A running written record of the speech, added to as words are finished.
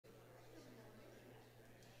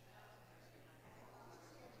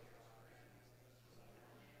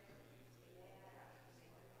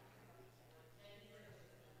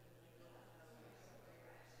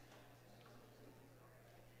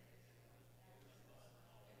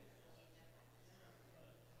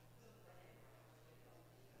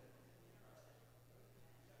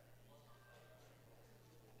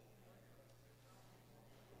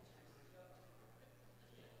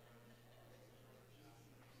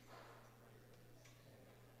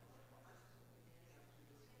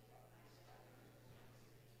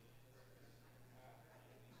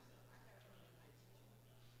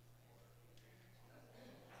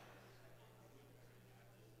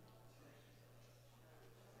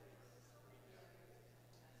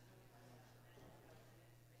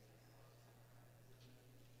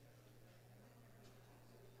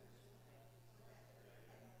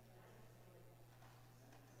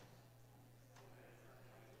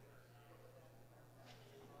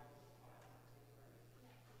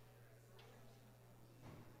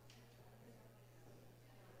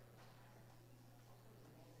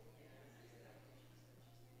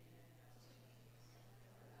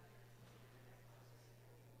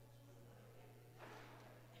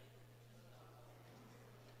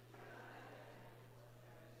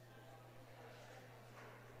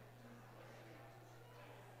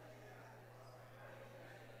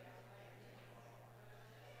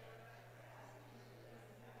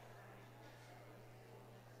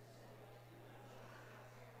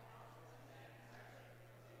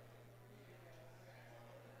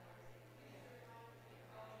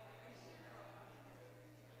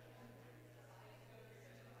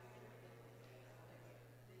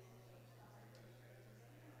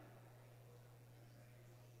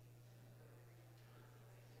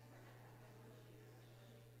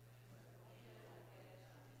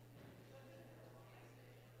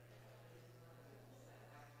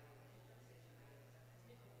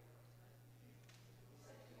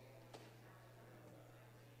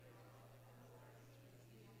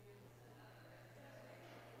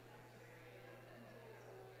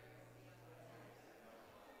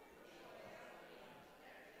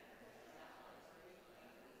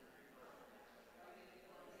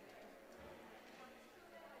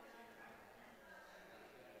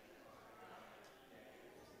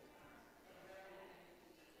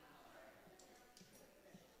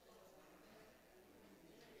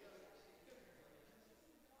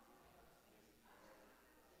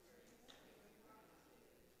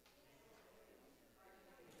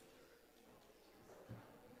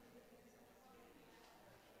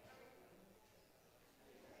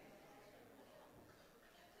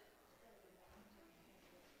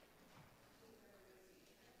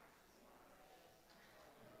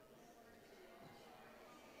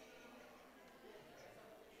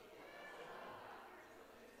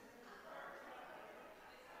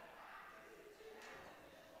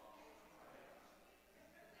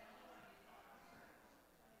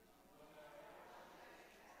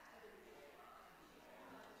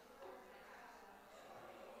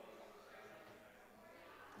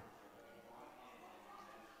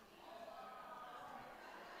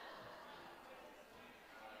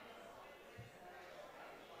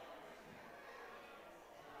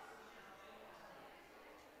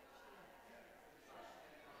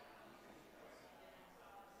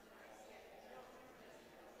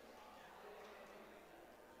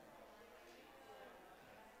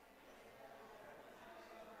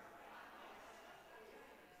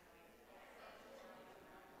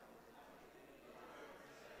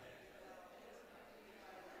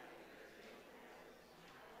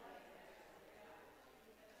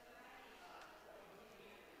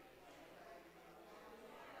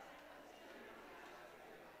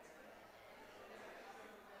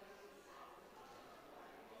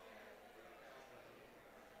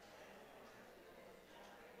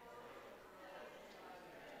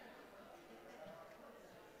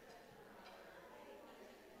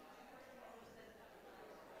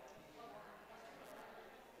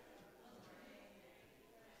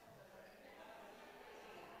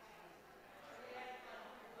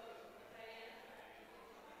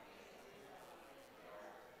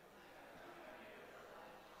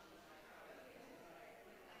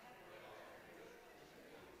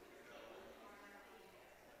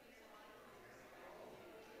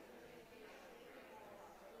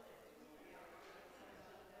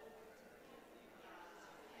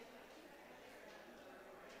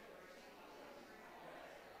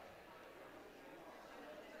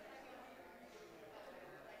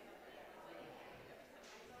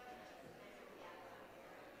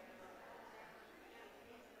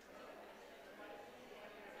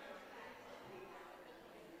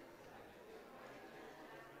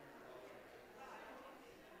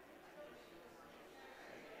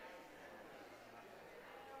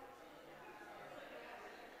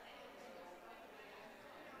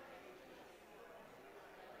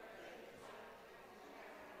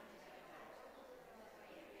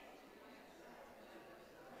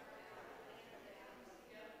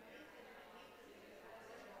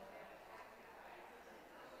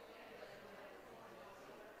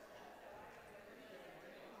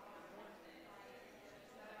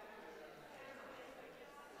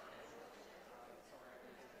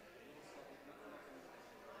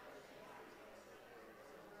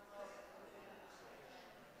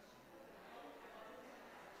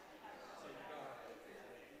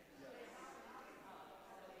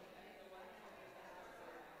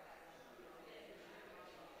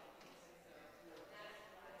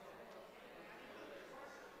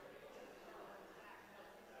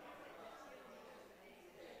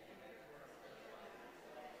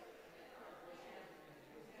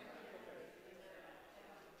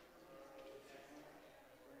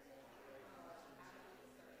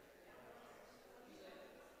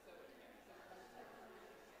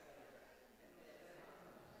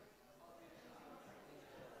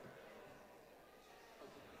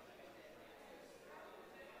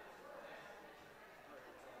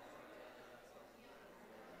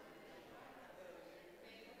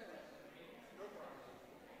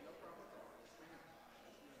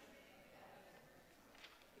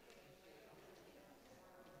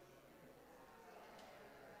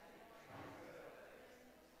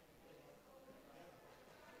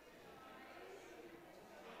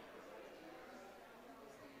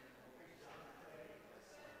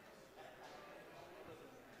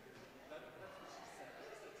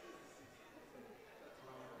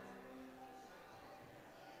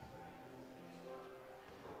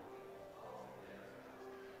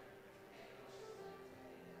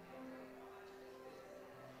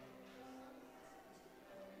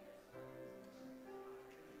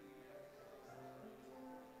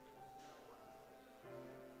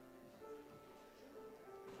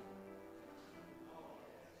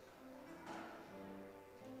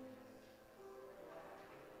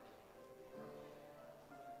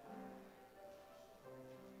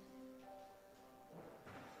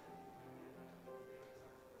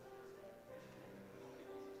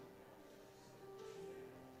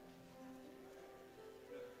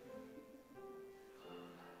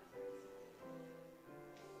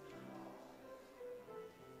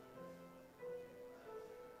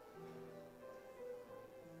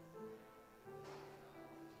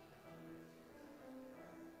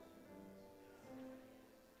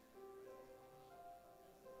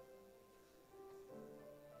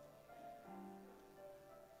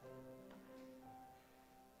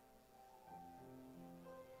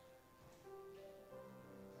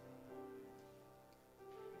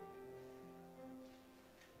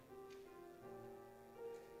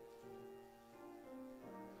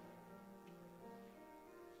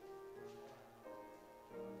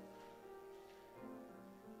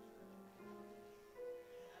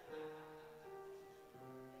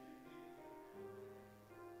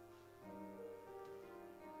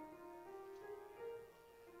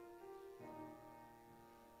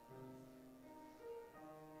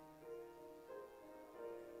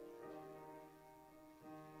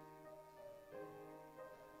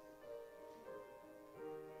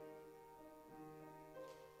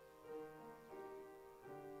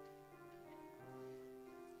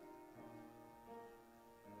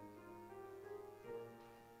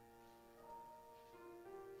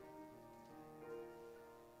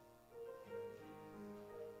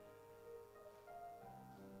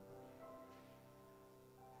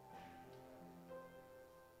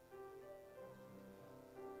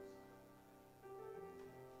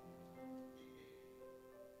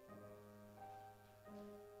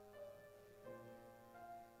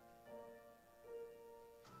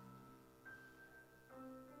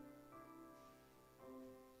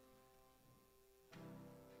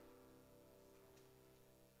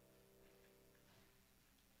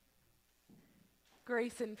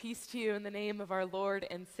Grace and peace to you in the name of our Lord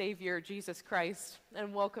and Savior, Jesus Christ,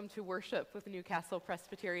 and welcome to worship with Newcastle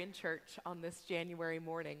Presbyterian Church on this January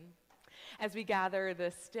morning. As we gather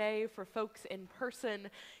this day for folks in person,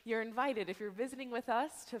 you're invited, if you're visiting with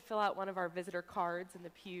us, to fill out one of our visitor cards in the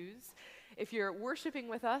pews. If you're worshiping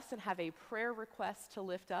with us and have a prayer request to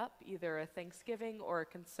lift up, either a thanksgiving or a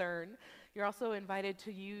concern, you're also invited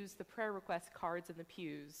to use the prayer request cards in the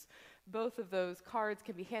pews. Both of those cards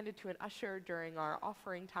can be handed to an usher during our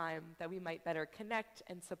offering time that we might better connect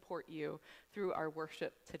and support you through our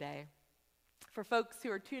worship today. For folks who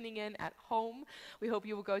are tuning in at home, we hope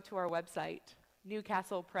you will go to our website,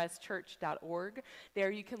 newcastlepresschurch.org. There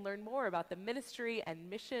you can learn more about the ministry and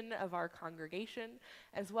mission of our congregation,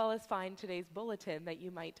 as well as find today's bulletin that you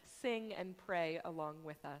might sing and pray along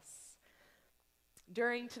with us.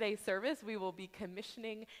 During today's service, we will be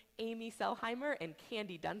commissioning Amy Selheimer and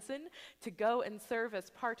Candy Dunson to go and serve as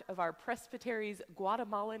part of our Presbytery's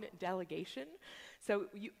Guatemalan delegation. So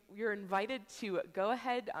you're invited to go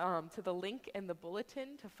ahead to the link in the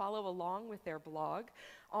bulletin to follow along with their blog.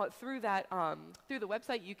 Through the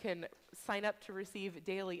website, you can sign up to receive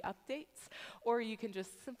daily updates, or you can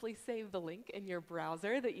just simply save the link in your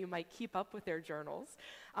browser that you might keep up with their journals.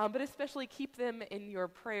 But especially keep them in your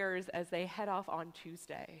prayers as they head off on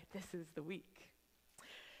Tuesday. This is the week.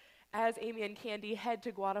 As Amy and Candy head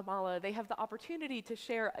to Guatemala, they have the opportunity to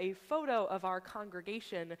share a photo of our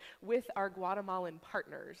congregation with our Guatemalan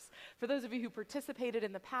partners. For those of you who participated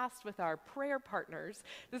in the past with our prayer partners,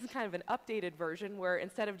 this is kind of an updated version where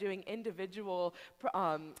instead of doing individual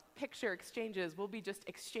picture exchanges, we'll be just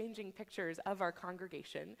exchanging pictures of our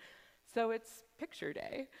congregation. So it's picture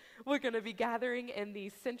day. We're going to be gathering in the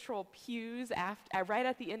central pews right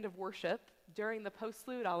at the end of worship. During the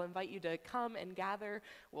post-salute, I'll invite you to come and gather.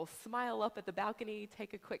 We'll smile up at the balcony,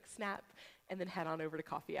 take a quick snap, and then head on over to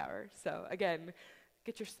coffee hour. So again,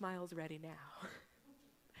 get your smiles ready now.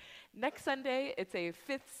 Next Sunday, it's a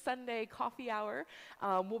fifth Sunday coffee hour.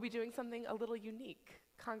 We'll be doing something a little unique.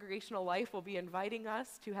 Congregational Life will be inviting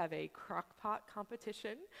us to have a crockpot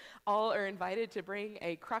competition. All are invited to bring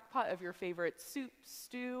a crockpot of your favorite soup,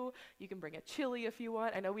 stew. You can bring a chili if you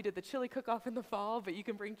want. I know we did the chili cook-off in the fall, but you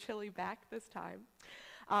can bring chili back this time.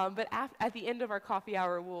 But at the end of our coffee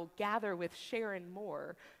hour, we'll gather with Sharon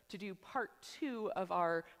Moore to do part 2 of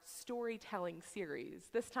our storytelling series.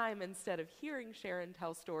 This time, instead of hearing Sharon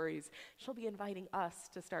tell stories, she'll be inviting us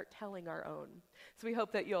to start telling our own. So we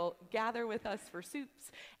hope that you'll gather with us for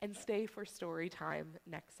soups and stay for story time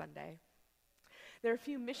next Sunday. There are a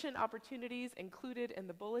few mission opportunities included in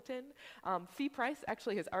the bulletin. Fee Price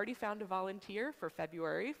actually has already found a volunteer for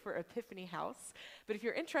February for Epiphany House. But if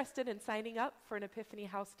you're interested in signing up for an Epiphany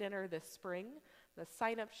House dinner this spring, the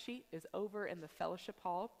sign-up sheet is over in the fellowship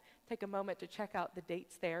hall. Take a moment to check out the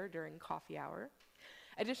dates there during coffee hour.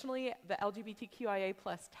 Additionally, the LGBTQIA+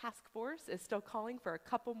 task force is still calling for a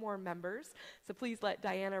couple more members, so please let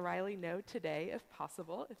Diana Riley know today, if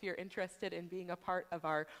possible, if you're interested in being a part of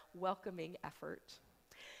our welcoming effort.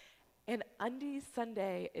 And Undies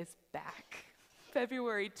Sunday is back.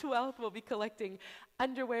 February 12th, we'll be collecting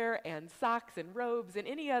underwear and socks and robes and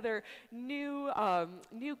any other new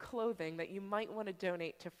clothing that you might want to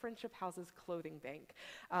donate to Friendship House's clothing bank.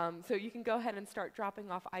 So you can go ahead and start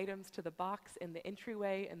dropping off items to the box in the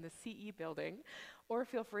entryway in the CE building, or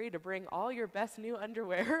feel free to bring all your best new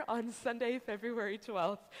underwear on Sunday, February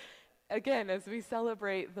 12th, again, as we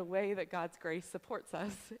celebrate the way that God's grace supports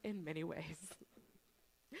us in many ways.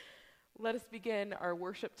 Let us begin our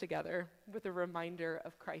worship together with a reminder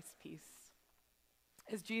of Christ's peace.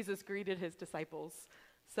 As Jesus greeted his disciples,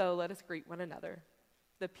 so let us greet one another.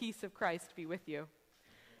 The peace of Christ be with you,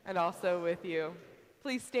 and also with you.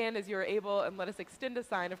 Please stand as you are able, and let us extend a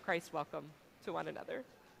sign of Christ's welcome to one another.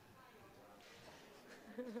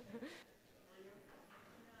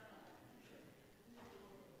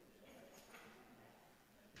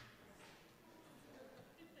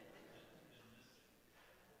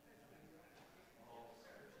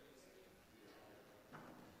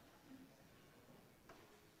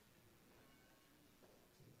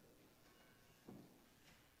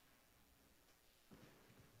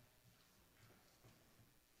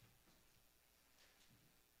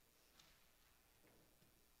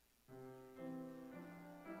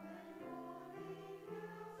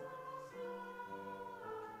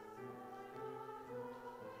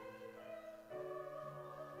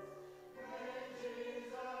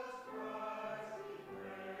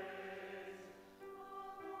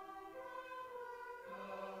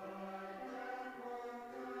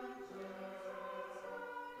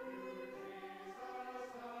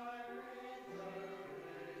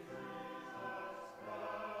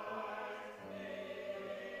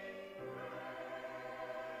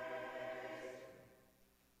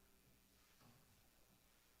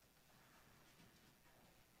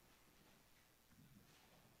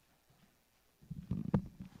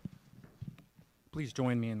 Please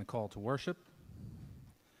join me in the call to worship.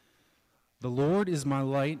 The Lord is my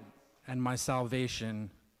light and my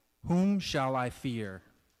salvation. Whom shall I fear?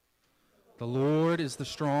 The Lord is the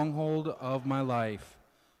stronghold of my life.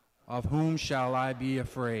 Of whom shall I be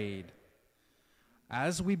afraid?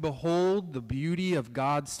 As we behold the beauty of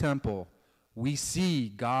God's temple, we see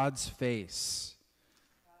God's face.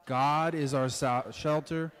 God is our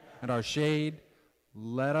shelter and our shade.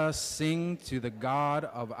 Let us sing to the God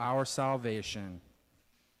of our salvation.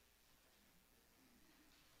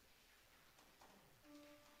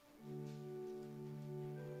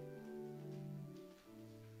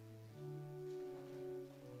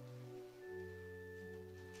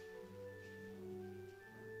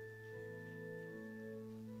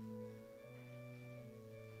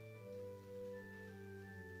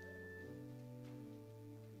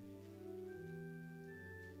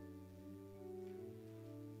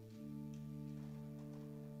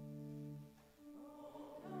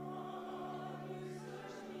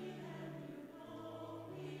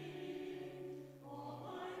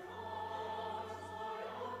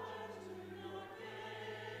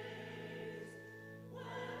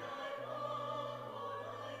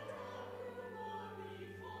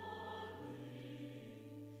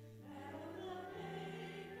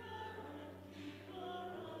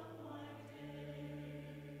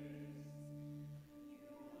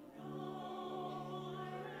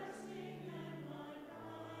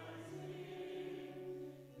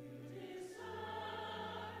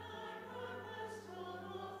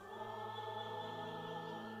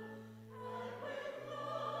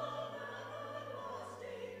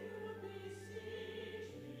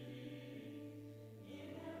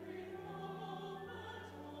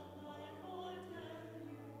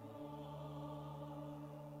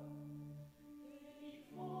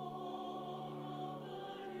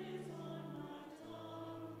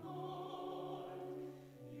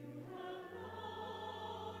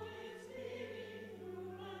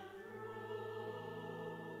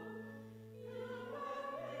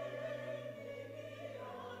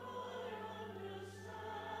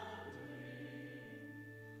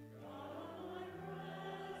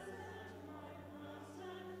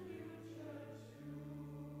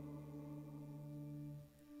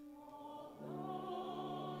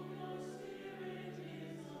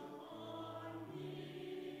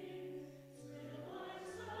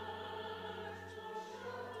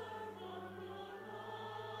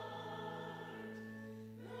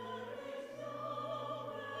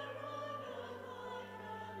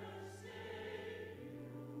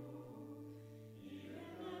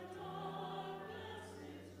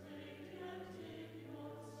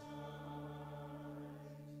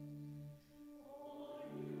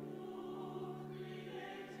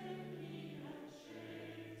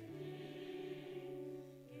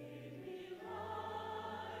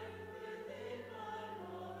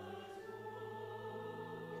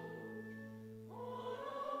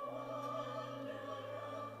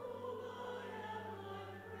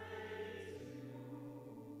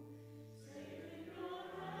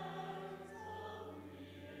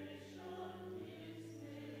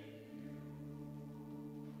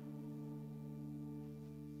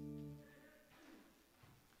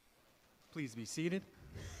 Please be seated.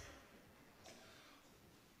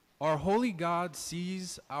 Our holy God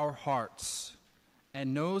sees our hearts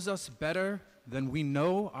and knows us better than we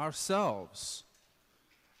know ourselves.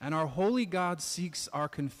 And our holy God seeks our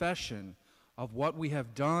confession of what we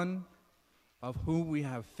have done, of who we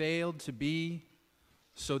have failed to be,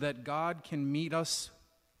 so that God can meet us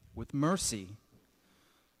with mercy.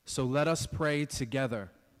 So let us pray together.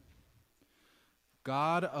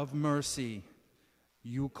 God of mercy,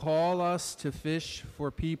 you call us to fish for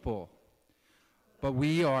people, but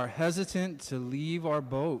we are hesitant to leave our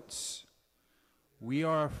boats. We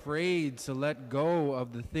are afraid to let go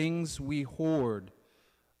of the things we hoard,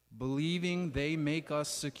 believing they make us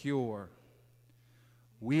secure.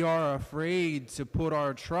 We are afraid to put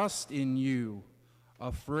our trust in you,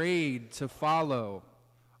 afraid to follow,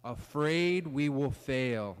 afraid we will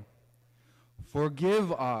fail.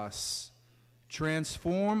 Forgive us.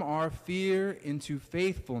 Transform our fear into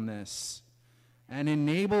faithfulness and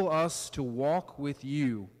enable us to walk with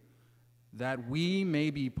you, that we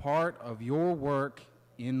may be part of your work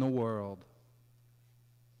in the world.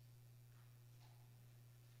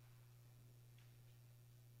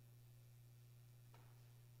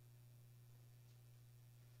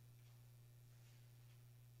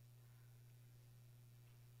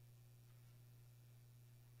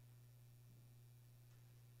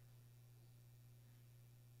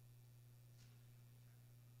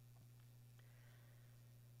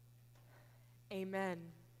 Amen.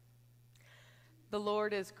 The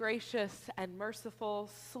Lord is gracious and merciful,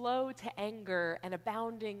 slow to anger, and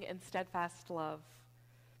abounding in steadfast love.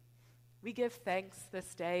 We give thanks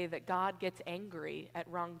this day that God gets angry at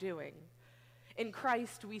wrongdoing. In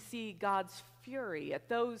Christ, we see God's fury at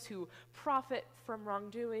those who profit from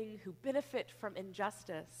wrongdoing, who benefit from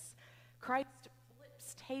injustice. Christ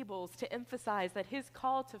flips tables to emphasize that his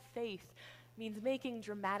call to faith means making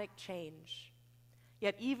dramatic change.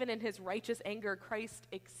 Yet even in his righteous anger, Christ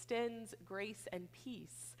extends grace and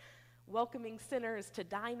peace, welcoming sinners to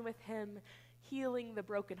dine with him, healing the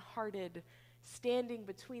brokenhearted, standing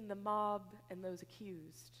between the mob and those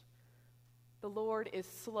accused. The Lord is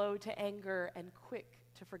slow to anger and quick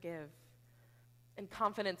to forgive. In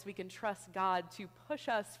confidence, we can trust God to push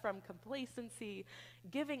us from complacency,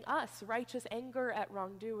 giving us righteous anger at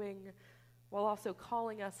wrongdoing, while also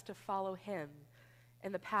calling us to follow him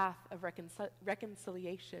in the path of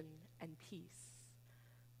reconciliation and peace.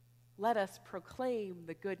 Let us proclaim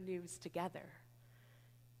the good news together.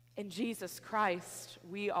 In Jesus Christ,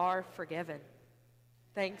 we are forgiven.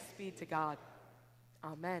 Thanks be to God.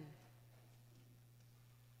 Amen.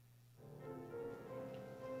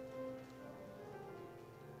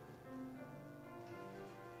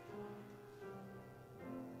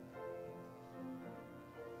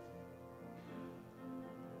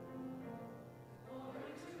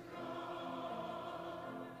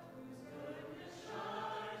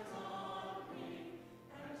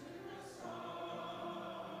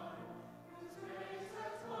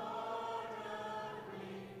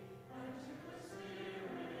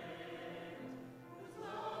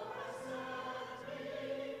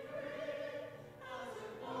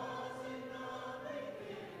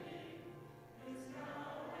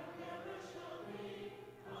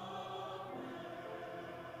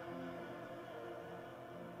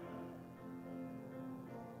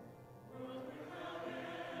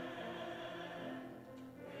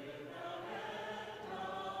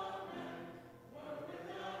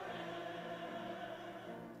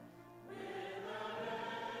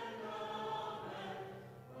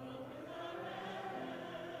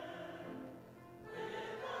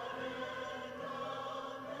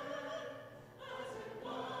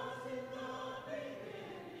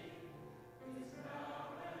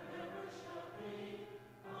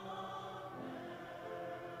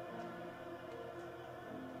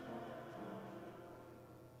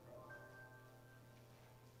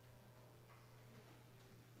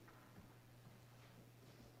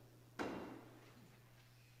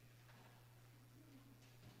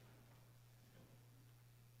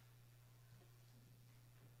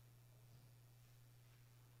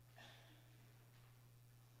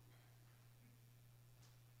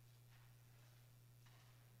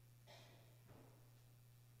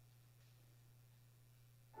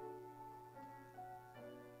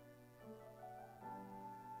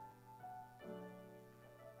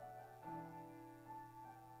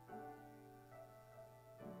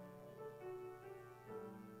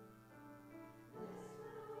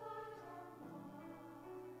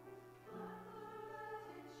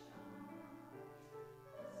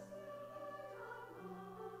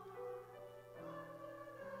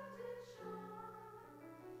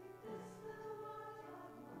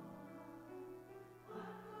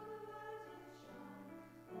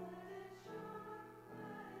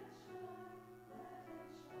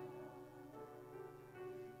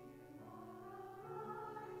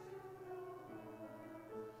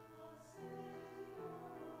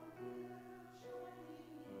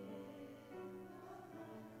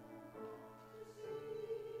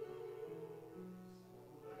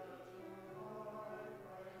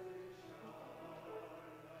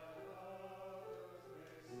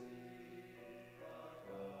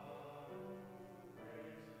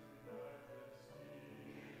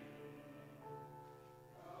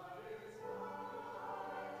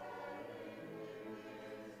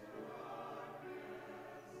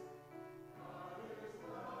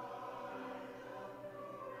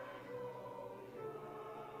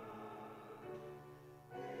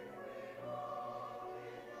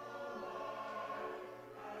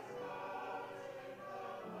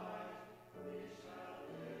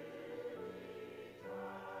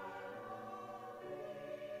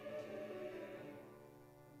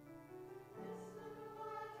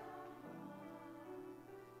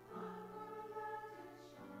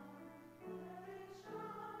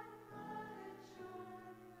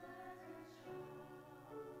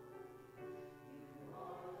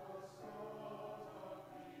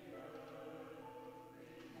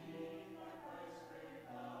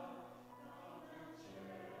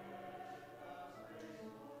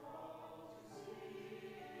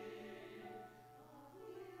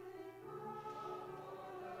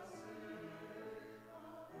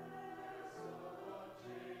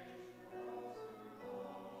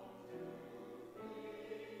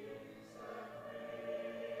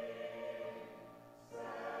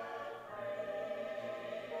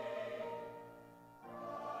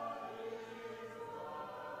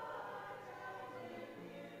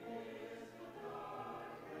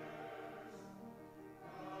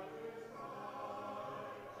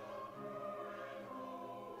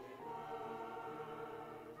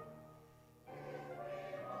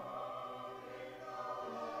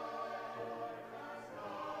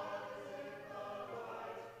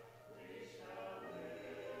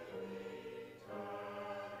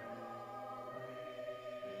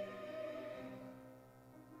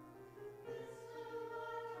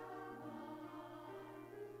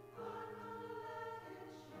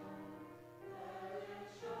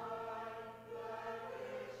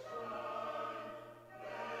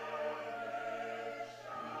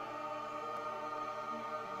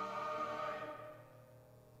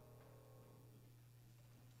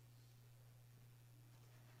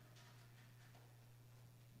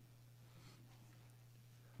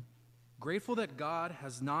 Grateful that God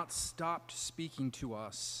has not stopped speaking to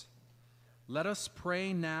us, let us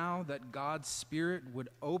pray now that God's Spirit would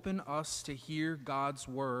open us to hear God's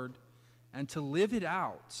word and to live it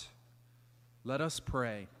out. Let us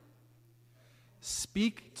pray.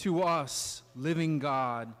 Speak to us, living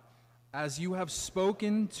God, as you have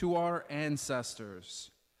spoken to our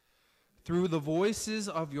ancestors. Through the voices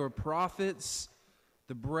of your prophets,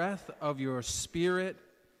 the breath of your Spirit,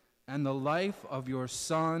 and the life of your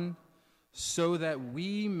Son, so that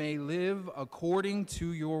we may live according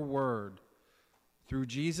to your word. Through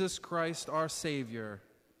Jesus Christ our Savior.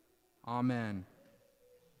 Amen.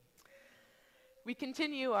 We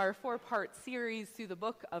continue our 4-part series through the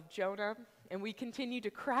book of Jonah, and we continue to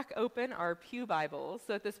crack open our Pew Bibles.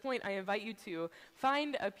 So at this point, I invite you to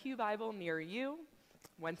find a Pew Bible near you.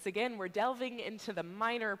 Once again, we're delving into the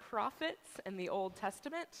minor prophets in the Old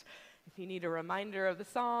Testament. If you need a reminder of the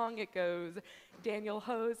song, it goes Daniel,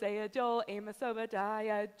 Hosea, Joel, Amos,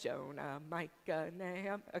 Obadiah, Jonah, Micah,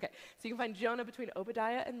 Nahum. Okay, so you can find Jonah between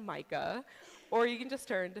Obadiah and Micah, or you can just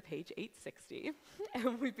turn to page 860,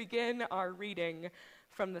 and we begin our reading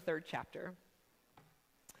from the 3rd chapter.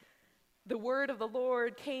 The word of the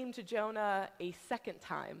Lord came to Jonah a second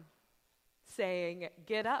time, saying,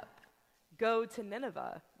 "Get up, go to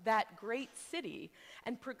Nineveh, that great city,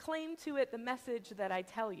 and proclaim to it the message that I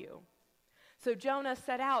tell you." So Jonah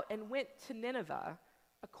set out and went to Nineveh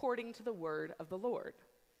according to the word of the Lord.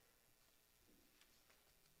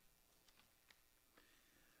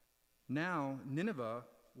 Now Nineveh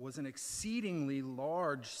was an exceedingly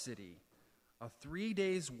large city, a 3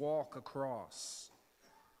 days' walk across.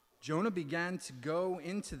 Jonah began to go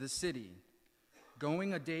into the city,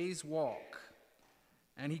 going a day's walk,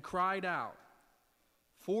 and he cried out,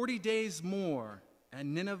 40 days more,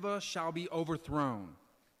 and Nineveh shall be overthrown.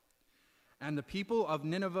 And the people of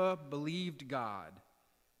Nineveh believed God.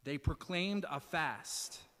 They proclaimed a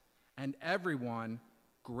fast, and everyone,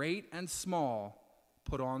 great and small,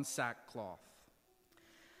 put on sackcloth.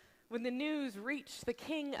 When the news reached the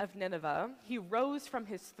king of Nineveh, he rose from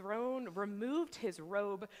his throne, removed his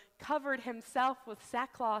robe, covered himself with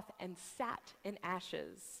sackcloth, and sat in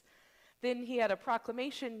ashes. Then he had a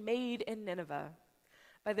proclamation made in Nineveh.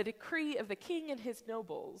 By the decree of the king and his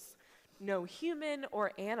nobles, no human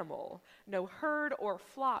or animal, no herd or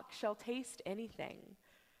flock shall taste anything.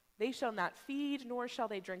 They shall not feed, nor shall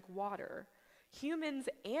they drink water. Humans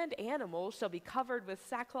and animals shall be covered with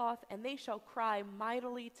sackcloth, and they shall cry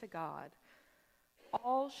mightily to God.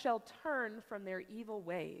 All shall turn from their evil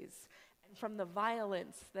ways and from the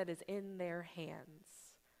violence that is in their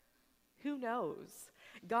hands. Who knows?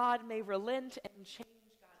 God may relent and change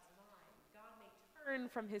God's mind. God may turn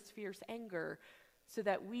from his fierce anger so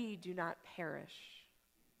that we do not perish.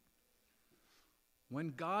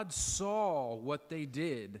 When God saw what they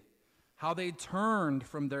did, how they turned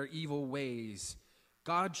from their evil ways,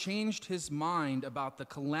 God changed his mind about the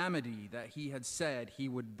calamity that he had said he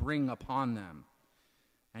would bring upon them,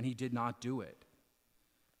 and he did not do it.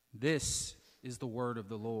 This is the word of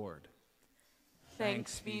the Lord.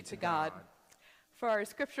 Thanks be to God. For our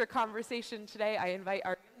scripture conversation today, I invite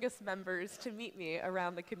our youngest members to meet me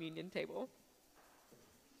around the communion table.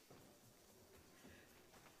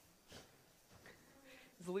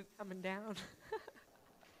 Is Luke coming down?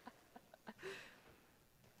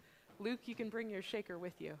 Luke, you can bring your shaker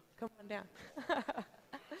with you. Come on down.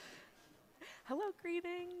 Hello,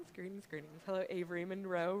 greetings. Greetings, greetings. Hello, Avery,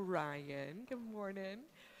 Monroe, Ryan. Good morning.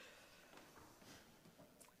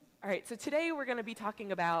 All right, so today we're going to be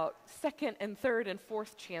talking about second and third and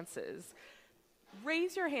fourth chances.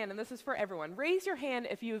 Raise your hand, and this is for everyone. Raise your hand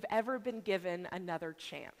if you've ever been given another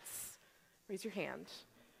chance. Raise your hand.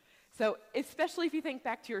 So especially if you think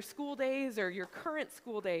back to your school days or your current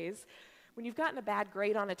school days, when you've gotten a bad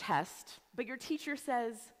grade on a test, but your teacher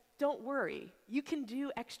says, don't worry, you can do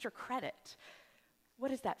extra credit.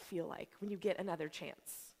 What does that feel like when you get another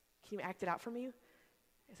chance? Can you act it out for me?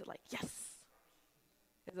 Is it like, yes?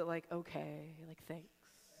 Is it like, okay, like, thanks?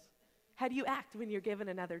 How do you act when you're given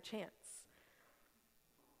another chance?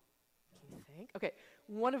 Can you think? Okay,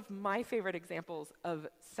 one of my favorite examples of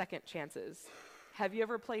second chances. Have you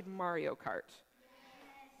ever played Mario Kart? Yes.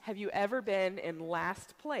 Have you ever been in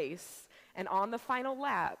last place, and on the final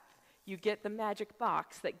lap, you get the magic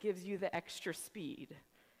box that gives you the extra speed?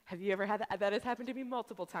 Have you ever had that? That has happened to me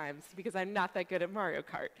multiple times because I'm not that good at Mario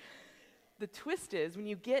Kart. The twist is when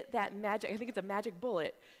you get that magic, I think it's a magic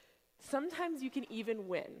bullet, sometimes you can even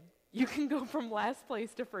win. You can go from last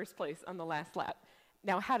place to first place on the last lap.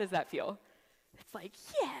 Now, how does that feel? It's like,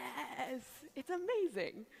 yes, it's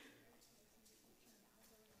amazing.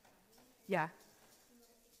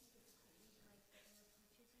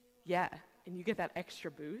 Yeah, and you get that extra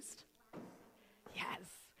boost. Yes.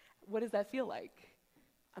 What does that feel like?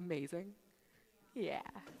 Amazing. Yeah.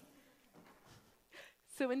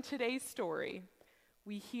 So in today's story,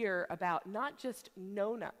 we hear about not just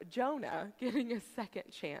Jonah getting a second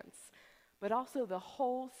chance, but also the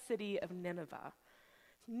whole city of Nineveh.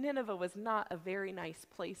 Nineveh was not a very nice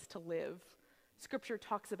place to live. Scripture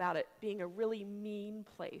talks about it being a really mean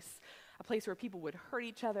place, a place where people would hurt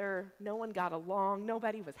each other, no one got along,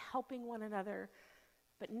 nobody was helping one another.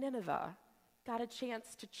 But Nineveh got a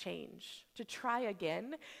chance to change, to try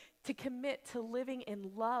again, to commit to living in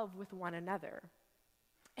love with one another.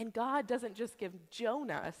 And God doesn't just give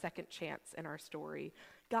Jonah a second chance in our story,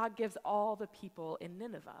 God gives all the people in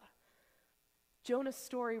Nineveh. Jonah's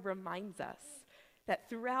story reminds us that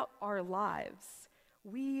throughout our lives,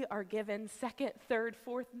 we are given second, third,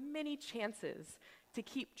 fourth, many chances to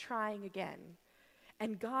keep trying again.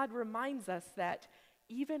 And God reminds us that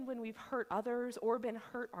even when we've hurt others or been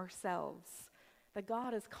hurt ourselves, that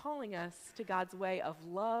God is calling us to God's way of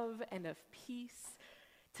love and of peace,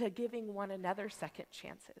 to giving one another second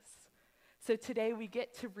chances. So today we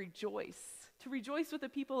get to rejoice with the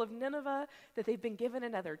people of Nineveh that they've been given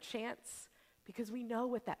another chance, because we know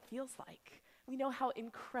what that feels like. We know how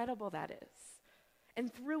incredible that is.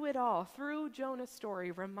 And through it all, through Jonah's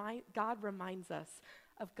story, God reminds us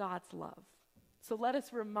of God's love. So let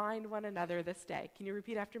us remind one another this day. Can you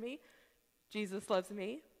repeat after me? Jesus loves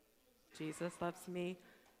me, Jesus loves me,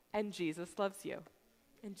 and Jesus loves you.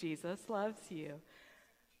 And Jesus loves you.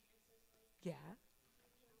 Yeah.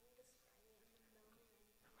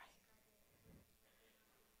 Right.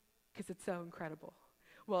 Because it's so incredible.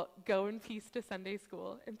 Well, go in peace to Sunday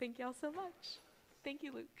school, and thank y'all so much. Thank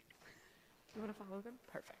you, Luke. You want to follow them?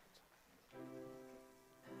 Perfect.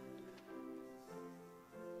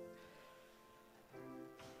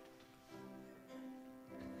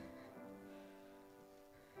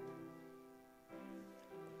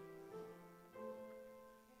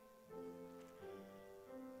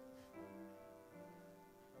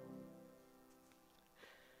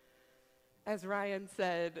 As Ryan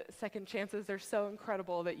said, second chances are so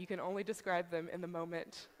incredible that you can only describe them in the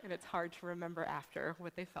moment, and it's hard to remember after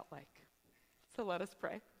what they felt like. So let us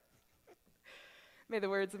pray. May the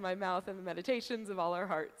words of my mouth and the meditations of all our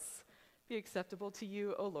hearts be acceptable to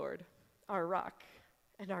you, O Lord, our rock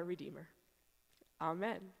and our Redeemer.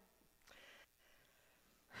 Amen.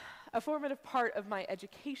 A formative part of my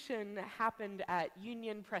education happened at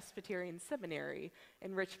Union Presbyterian Seminary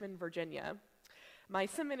in Richmond, Virginia. My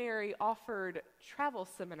seminary offered travel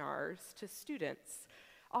seminars to students.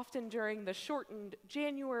 Often during the shortened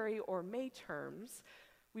January or May terms,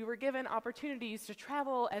 we were given opportunities to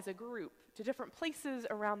travel as a group to different places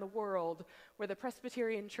around the world where the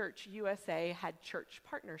Presbyterian Church USA had church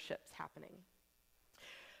partnerships happening.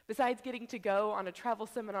 Besides getting to go on a travel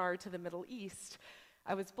seminar to the Middle East,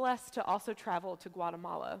 I was blessed to also travel to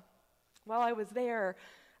Guatemala. While I was there,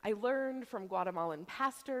 I learned from Guatemalan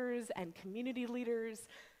pastors and community leaders,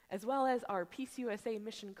 as well as our Peace USA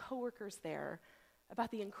mission coworkers there, about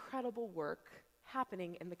the incredible work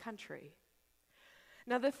happening in the country.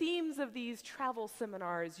 Now, the themes of these travel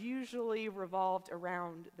seminars usually revolved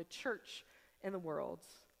around the church in the world.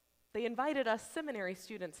 They invited us seminary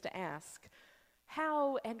students to ask,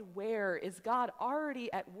 how and where is God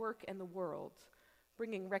already at work in the world,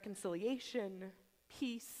 bringing reconciliation,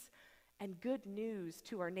 peace, and good news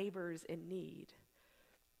to our neighbors in need?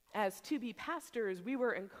 As to-be pastors, we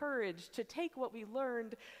were encouraged to take what we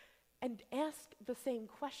learned and ask the same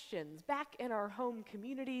questions back in our home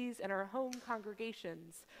communities and our home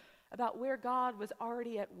congregations about where God was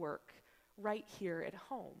already at work right here at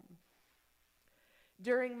home.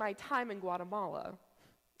 During my time in Guatemala,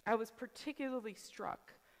 I was particularly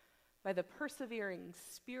struck by the persevering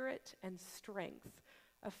spirit and strength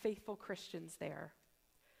of faithful Christians there.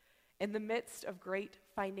 In the midst of great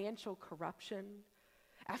financial corruption,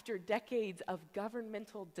 after decades of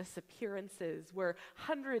governmental disappearances where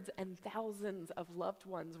hundreds and thousands of loved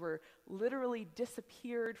ones were literally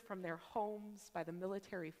disappeared from their homes by the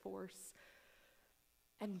military force,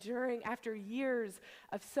 and after years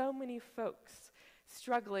of so many folks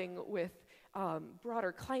struggling with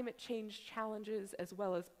broader climate change challenges as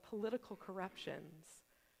well as political corruptions,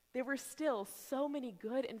 there were still so many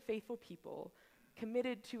good and faithful people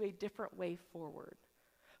committed to a different way forward.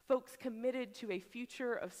 Folks committed to a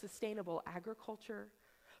future of sustainable agriculture.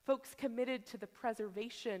 Folks committed to the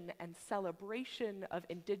preservation and celebration of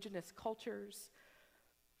indigenous cultures.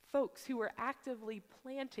 Folks who were actively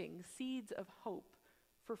planting seeds of hope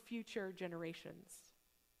for future generations.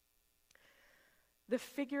 The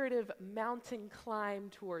figurative mountain climb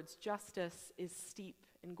towards justice is steep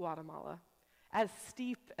in Guatemala, as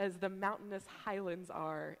steep as the mountainous highlands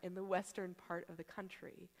are in the western part of the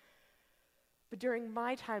country. But during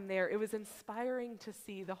my time there, it was inspiring to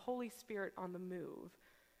see the Holy Spirit on the move,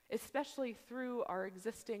 especially through our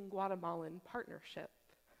existing Guatemalan partnership.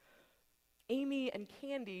 Amy and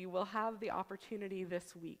Candy will have the opportunity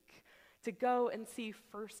this week to go and see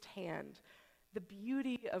firsthand the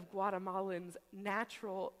beauty of Guatemalan's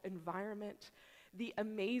natural environment, the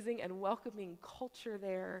amazing and welcoming culture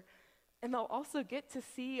there, and they'll also get to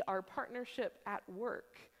see our partnership at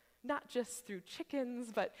work, not just through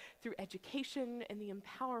chickens, but through education and the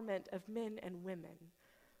empowerment of men and women.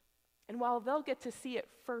 And while they'll get to see it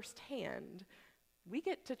firsthand, we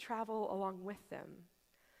get to travel along with them.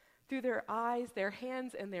 Through their eyes, their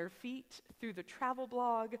hands, and their feet, through the travel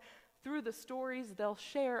blog, through the stories they'll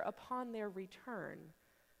share upon their return,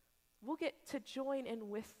 we'll get to join in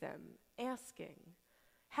with them, asking,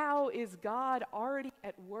 how is God already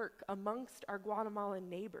at work amongst our Guatemalan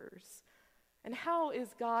neighbors? And how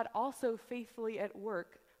is God also faithfully at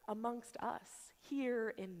work amongst us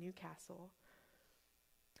here in Newcastle?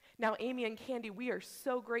 Now, Amy and Candy, we are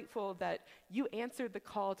so grateful that you answered the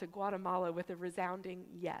call to Guatemala with a resounding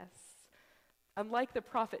yes. Unlike the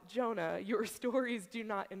prophet Jonah, your stories do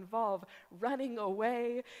not involve running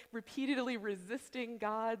away, repeatedly resisting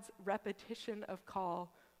God's repetition of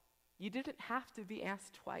call. You didn't have to be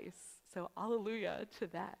asked twice, so hallelujah to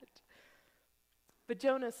that. But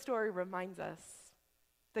Jonah's story reminds us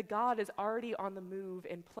that God is already on the move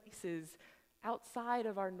in places outside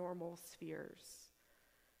of our normal spheres.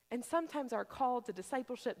 And sometimes our call to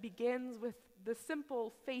discipleship begins with the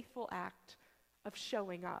simple, faithful act of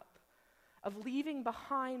showing up, of leaving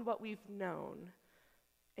behind what we've known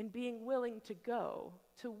and being willing to go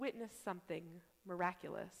to witness something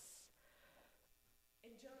miraculous. In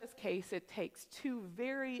Jonah's case, it takes 2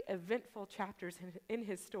 very eventful chapters in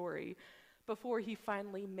his story before he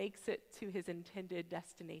finally makes it to his intended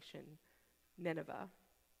destination, Nineveh.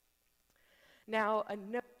 Now, a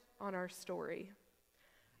note on our story.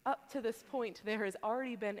 Up to this point, there has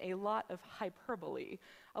already been a lot of hyperbole,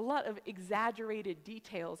 a lot of exaggerated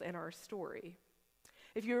details in our story.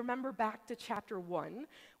 If you remember back to chapter 1,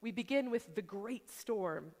 we begin with the great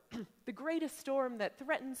storm, the greatest storm that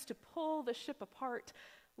threatens to pull the ship apart,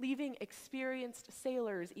 leaving experienced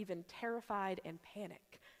sailors even terrified and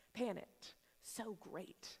panicked. So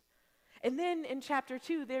great. And then in chapter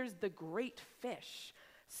 2, there's the great fish,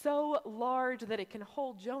 so large that it can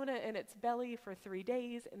hold Jonah in its belly for 3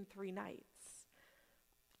 days and 3 nights.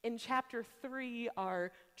 In chapter 3,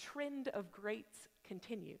 our trend of greats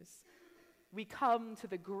continues. We come to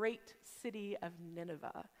the great city of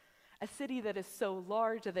Nineveh, a city that is so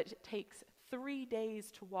large that it takes 3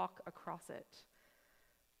 days to walk across it.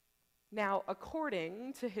 Now,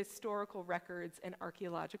 according to historical records and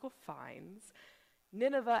archaeological finds,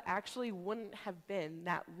 Nineveh actually wouldn't have been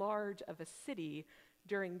that large of a city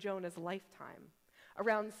during Jonah's lifetime.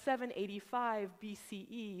 Around 785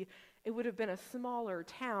 BCE, it would have been a smaller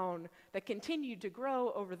town that continued to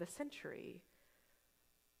grow over the century.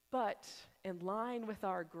 But in line with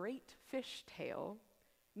our great fish tale,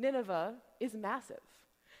 Nineveh is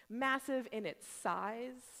massive in its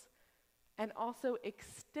size and also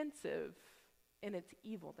extensive in its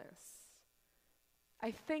evilness. I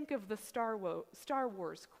think of the Star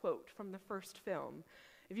Wars quote from the first film.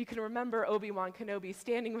 If you can remember Obi-Wan Kenobi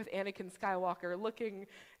standing with with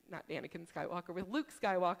Luke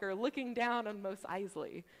Skywalker looking down on Mos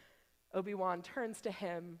Eisley, Obi-Wan turns to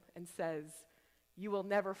him and says, "You will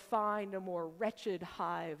never find a more wretched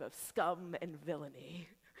hive of scum and villainy."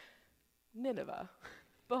 Nineveh,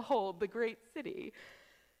 behold the great city.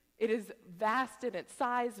 It is vast in its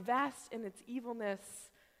size, vast in its evilness,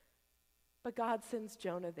 but God sends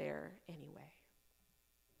Jonah there anyway.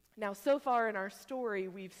 Now, so far in our story,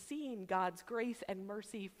 we've seen God's grace and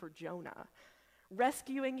mercy for Jonah,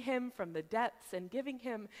 rescuing him from the depths and giving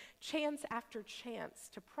him chance after chance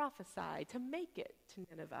to prophesy, to make it to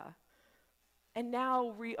Nineveh. And now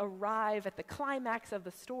we arrive at the climax of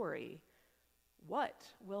the story.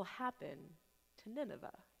 What will happen to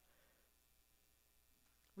Nineveh?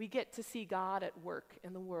 We get to see God at work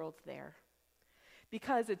in the world there,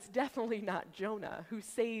 because it's definitely not Jonah who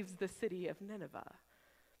saves the city of Nineveh.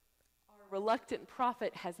 Our reluctant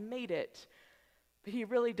prophet has made it, but he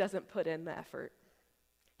really doesn't put in the effort.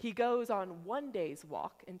 He goes on 1 day's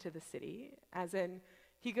walk into the city, as in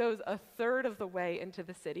he goes a third of the way into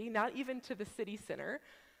the city, not even to the city center,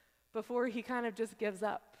 before he kind of just gives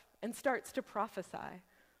up and starts to prophesy.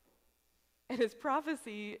 And his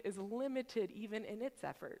prophecy is limited even in its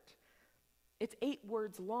effort. It's 8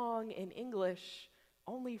 words long in English,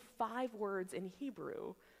 only 5 words in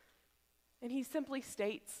Hebrew. And he simply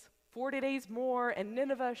states, 40 days more and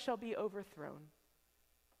Nineveh shall be overthrown.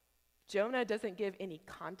 Jonah doesn't give any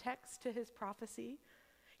context to his prophecy.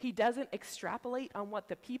 He doesn't extrapolate on what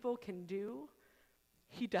the people can do.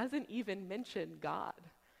 He doesn't even mention God.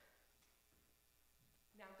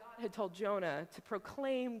 Now, God had told Jonah to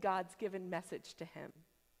proclaim God's given message to him.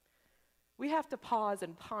 We have to pause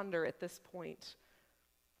and ponder at this point.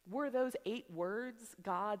 Were those 8 words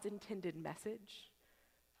God's intended message?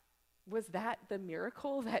 Was that the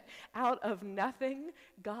miracle that out of nothing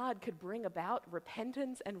God could bring about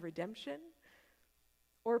repentance and redemption?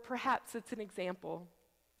 Or perhaps it's an example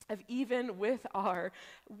of even with our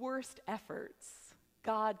worst efforts,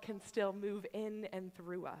 God can still move in and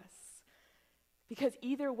through us. Because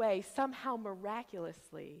either way, somehow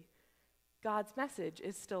miraculously, God's message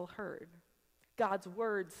is still heard. God's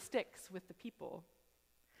word sticks with the people.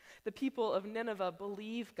 The people of Nineveh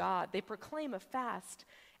believe God. They proclaim a fast,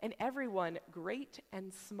 and everyone, great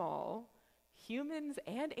and small, humans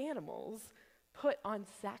and animals, put on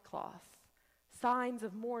sackcloth, signs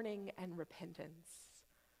of mourning and repentance.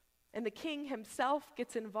 And the king himself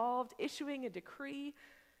gets involved, issuing a decree.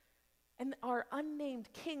 And our unnamed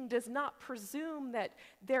king does not presume that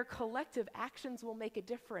their collective actions will make a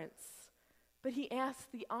difference, but he asks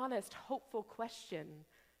the honest, hopeful question,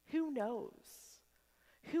 who knows?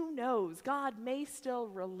 Who knows? God may still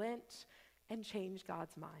relent and change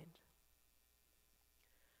God's mind.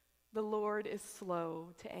 The Lord is slow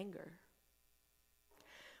to anger.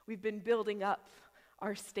 We've been building up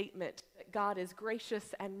our statement that God is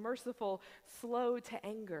gracious and merciful, slow to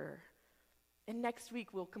anger. And next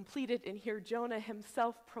week we'll complete it and hear Jonah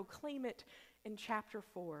himself proclaim it in chapter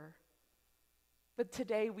 4. But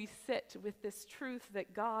today we sit with this truth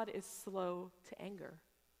that God is slow to anger.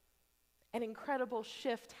 An incredible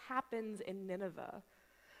shift happens in Nineveh.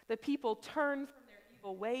 The people turn from their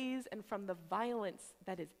evil ways and from the violence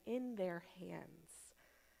that is in their hands.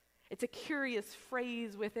 It's a curious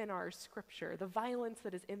phrase within our scripture, the violence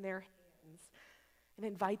that is in their hands. It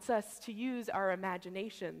invites us to use our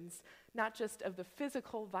imaginations, not just of the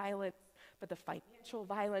physical violence, but the financial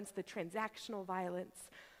violence, the transactional violence,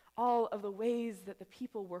 all of the ways that the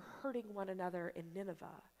people were hurting one another in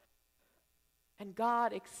Nineveh. And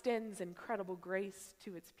God extends incredible grace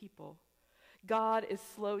to its people. God is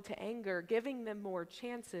slow to anger, giving them more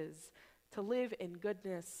chances to live in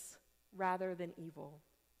goodness rather than evil.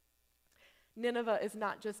 Nineveh is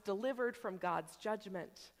not just delivered from God's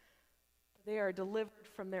judgment, they are delivered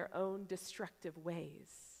from their own destructive ways.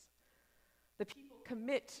 The people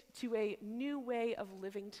commit to a new way of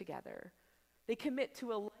living together. They commit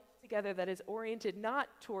to a life together that is oriented not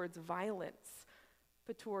towards violence,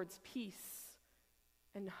 but towards peace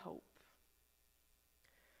and hope.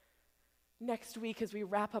 Next week, as we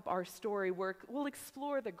wrap up our story work, we'll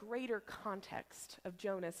explore the greater context of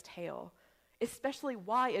Jonah's tale, especially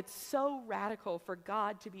why it's so radical for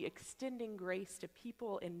God to be extending grace to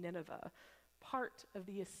people in Nineveh, part of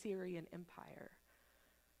the Assyrian Empire.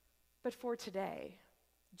 But for today,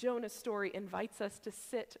 Jonah's story invites us to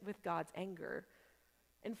sit with God's anger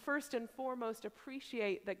and first and foremost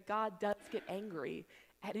appreciate that God does get angry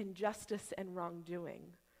at injustice and wrongdoing,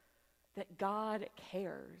 that God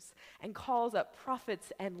cares and calls up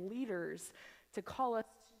prophets and leaders to call us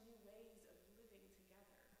to new ways of living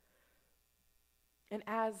together. And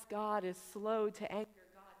as God is slow to anger,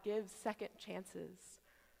 God gives second chances.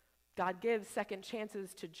 God gives second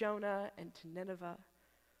chances to Jonah and to Nineveh.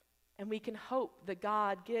 And we can hope that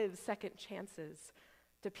God gives second chances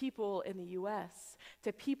to people in the U.S.,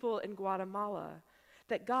 to people in Guatemala,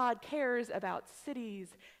 that God cares about cities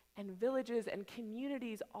and villages and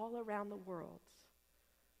communities all around the world.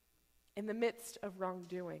 In the midst of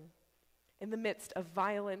wrongdoing, in the midst of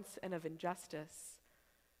violence and of injustice,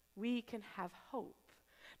 we can have hope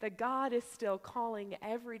that God is still calling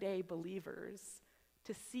everyday believers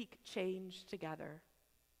to seek change together.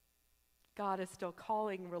 God is still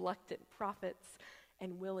calling reluctant prophets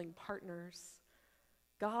and willing partners.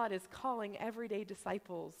 God is calling everyday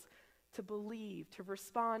disciples to believe, to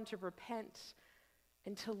respond, to repent,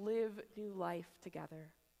 and to live new life together.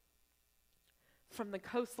 From the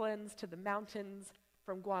coastlands to the mountains,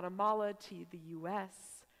 from Guatemala to the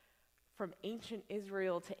U.S., from ancient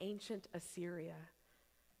Israel to ancient Assyria,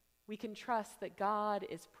 we can trust that God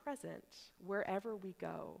is present wherever we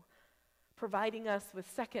go, providing us with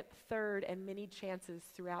second, third, and many chances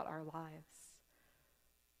throughout our lives.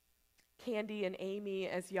 Candy and Amy,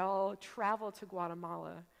 as y'all travel to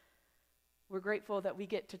Guatemala, we're grateful that we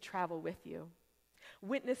get to travel with you,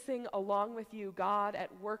 witnessing along with you God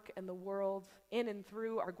at work in the world, in and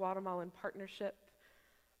through our Guatemalan partnership,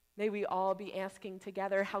 May we all be asking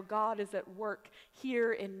together how God is at work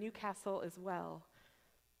here in Newcastle as well.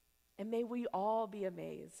 And may we all be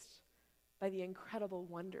amazed by the incredible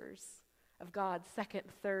wonders of God's second,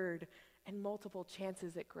 third, and multiple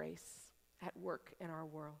chances at grace at work in our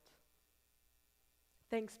world.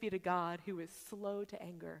 Thanks be to God, who is slow to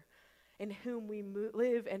anger, in whom we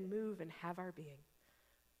live and move and have our being.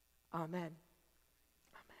 Amen.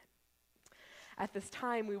 Amen. At this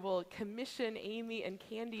time, we will commission Amy and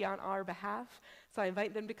Candy on our behalf, so I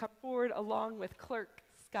invite them to come forward along with Clerk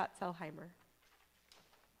Scott Selheimer.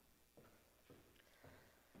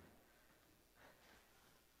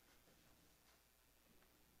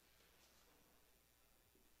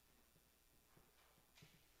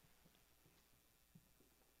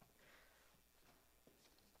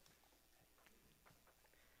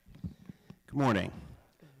 Good morning.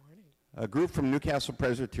 Good morning. A group from Newcastle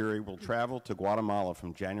Presbytery will travel to Guatemala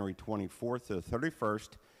from January 24th to the 31st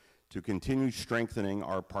to continue strengthening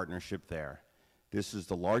our partnership there. This is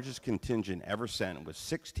the largest contingent ever sent, with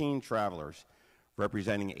 16 travelers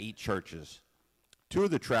representing 8 churches. 2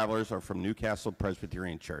 of the travelers are from Newcastle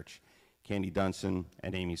Presbyterian Church, Candy Dunson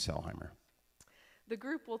and Amy Selheimer. The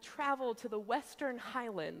group will travel to the Western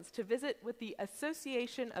Highlands to visit with the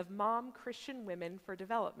Association of Mom Christian Women for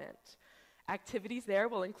Development. Activities there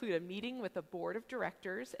will include a meeting with the board of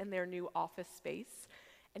directors in their new office space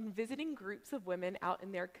and visiting groups of women out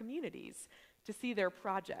in their communities to see their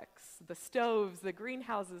projects, the stoves, the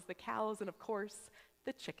greenhouses, the cows, and of course,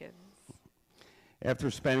 the chickens.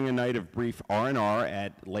 After spending a night of brief R&R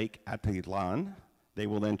at Lake Atitlan, they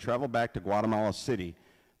will then travel back to Guatemala City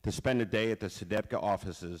to spend a day at the SEDEPCA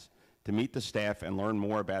offices to meet the staff and learn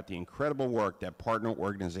more about the incredible work that partner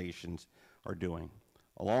organizations are doing.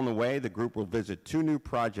 Along the way, the group will visit 2 new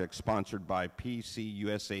projects sponsored by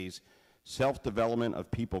PCUSA's Self-Development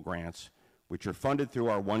of People grants, which are funded through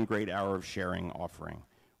our One Great Hour of Sharing offering.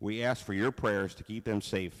 We ask for your prayers to keep them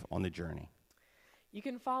safe on the journey. You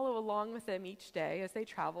can follow along with them each day as they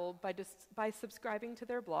travel by subscribing to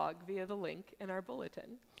their blog via the link in our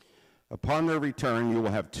bulletin. Upon their return, you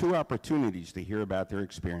will have 2 opportunities to hear about their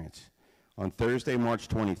experience. On Thursday, March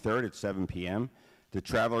 23rd at 7 p.m., the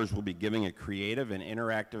travelers will be giving a creative and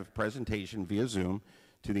interactive presentation via Zoom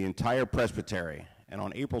to the entire presbytery. And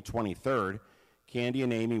on April 23rd, Candy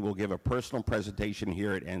and Amy will give a personal presentation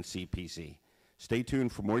here at NCPC. Stay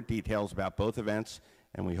tuned for more details about both events,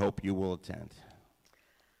 and we hope you will attend.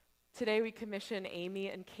 Today we commission Amy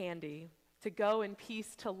and Candy to go in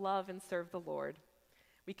peace to love and serve the Lord.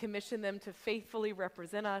 We commission them to faithfully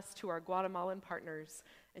represent us to our Guatemalan partners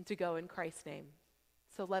and to go in Christ's name.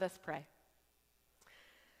 So let us pray.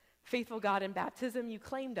 Faithful God, in baptism you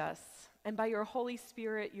claimed us, and by your Holy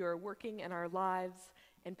Spirit you are working in our lives,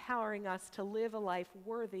 empowering us to live a life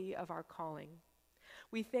worthy of our calling.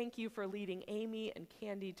 We thank you for leading Amy and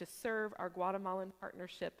Candy to serve our Guatemalan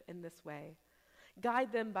partnership in this way.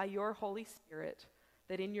 Guide them by your Holy Spirit,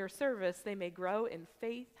 that in your service they may grow in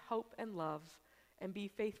faith, hope, and love, and be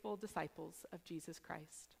faithful disciples of Jesus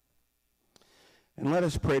Christ. And let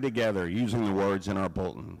us pray together using the words in our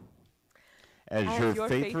bulletin. As your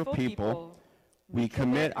faithful people, we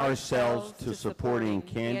commit ourselves to supporting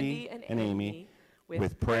Candy and Amy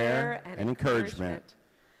with prayer and encouragement,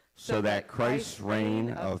 so that Christ's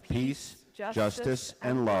reign of peace, justice,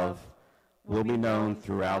 and love will be known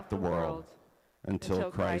throughout the world until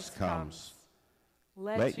Christ comes.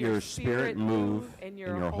 Let your Spirit move in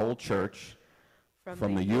your whole church,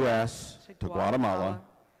 from the U.S. to Guatemala,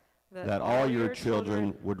 that all your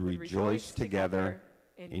children would rejoice together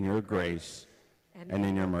in your grace and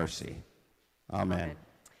in your mercy. Amen.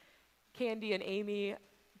 Candy and Amy,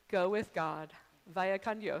 go with God. Vaya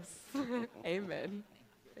con Dios. Amen.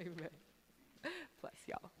 Amen. Bless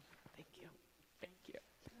y'all. Thank you. Thank you.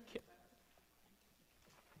 Thank you.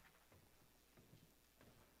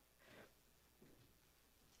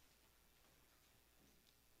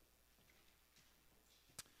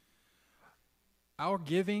 Our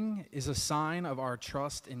giving is a sign of our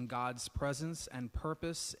trust in God's presence and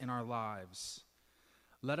purpose in our lives.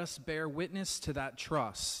 Let us bear witness to that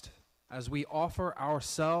trust as we offer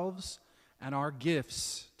ourselves and our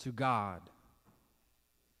gifts to God.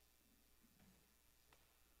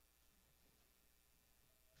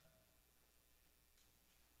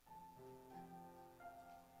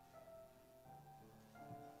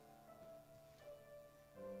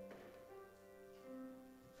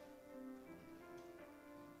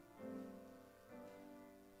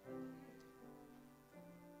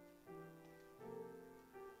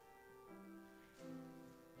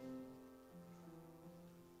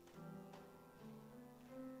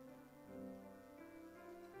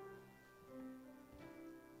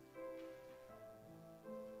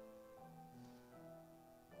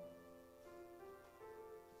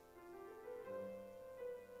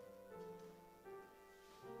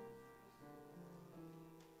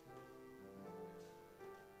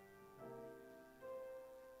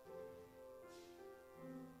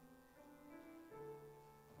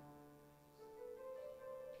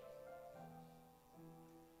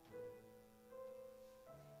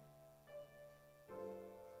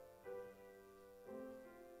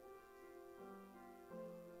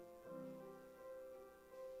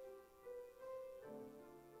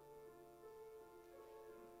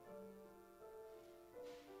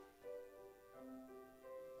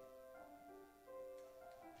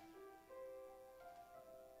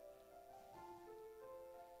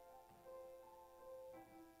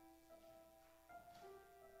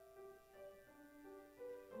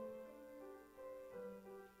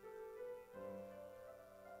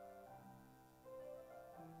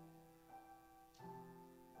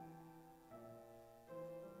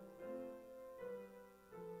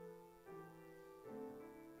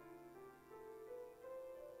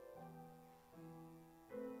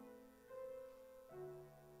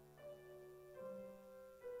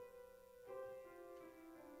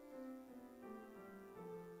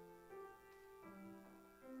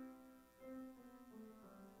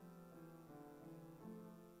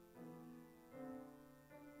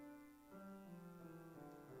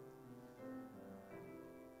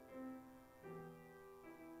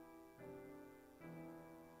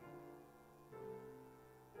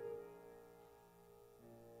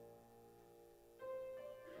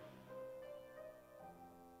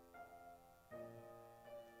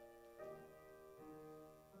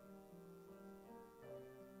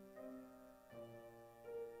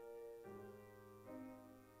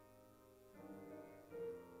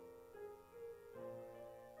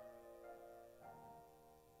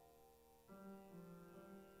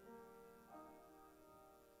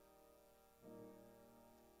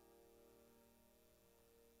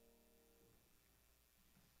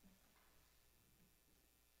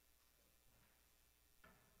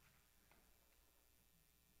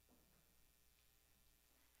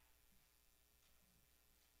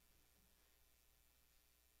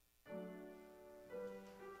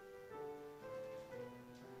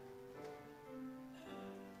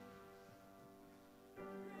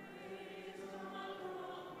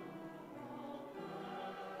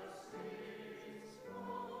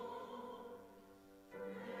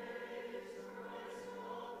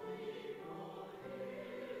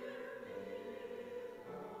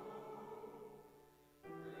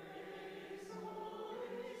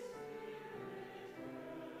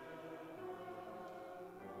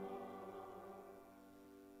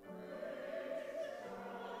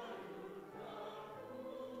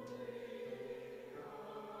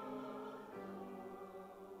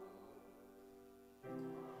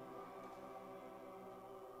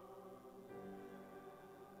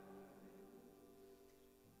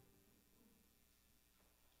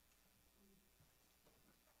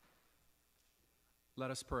 Let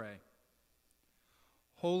us pray.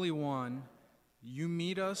 Holy One, you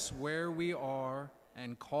meet us where we are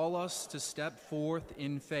and call us to step forth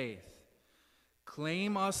in faith.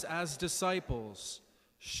 Claim us as disciples,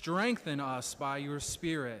 strengthen us by your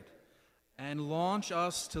Spirit, and launch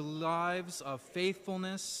us to lives of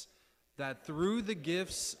faithfulness, that through the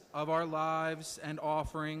gifts of our lives and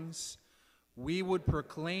offerings, we would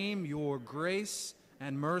proclaim your grace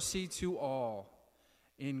and mercy to all.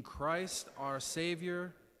 In Christ our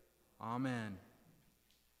Savior, amen.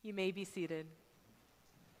 You may be seated.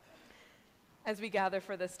 As we gather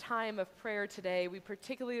for this time of prayer today, we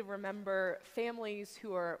particularly remember families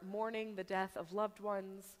who are mourning the death of loved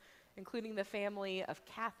ones, including the family of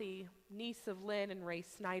Kathy, niece of Lynn and Ray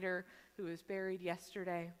Snyder, who was buried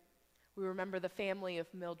yesterday. We remember the family of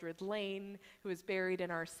Mildred Lane, who was buried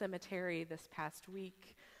in our cemetery this past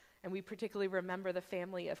week. And we particularly remember the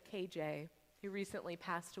family of KJ, who recently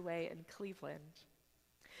passed away in Cleveland.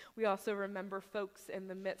 We also remember folks in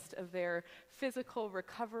the midst of their physical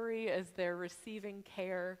recovery as they're receiving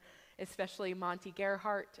care, especially Monty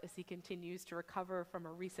Gerhart as he continues to recover from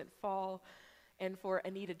a recent fall, and for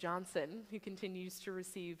Anita Johnson, who continues to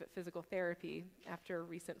receive physical therapy after a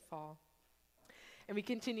recent fall. And we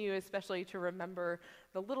continue especially to remember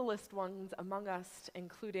the littlest ones among us,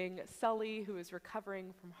 including Sully, who is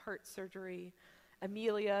recovering from heart surgery,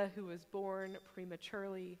 Amelia, who was born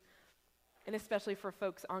prematurely, and especially for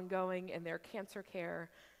folks ongoing in their cancer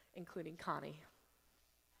care, including Connie.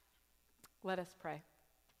 Let us pray.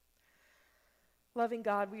 Loving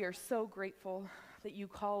God, we are so grateful that you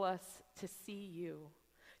call us to see you,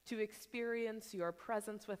 to experience your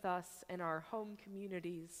presence with us in our home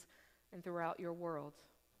communities and throughout your world.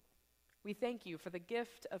 We thank you for the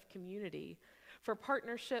gift of community, for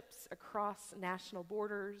partnerships across national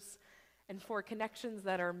borders, and for connections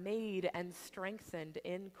that are made and strengthened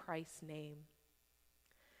in Christ's name.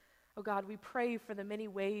 Oh God, we pray for the many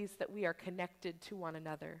ways that we are connected to one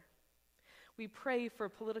another. We pray for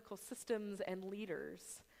political systems and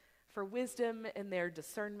leaders, for wisdom in their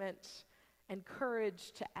discernment and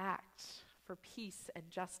courage to act for peace and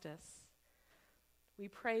justice. We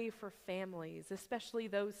pray for families, especially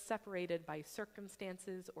those separated by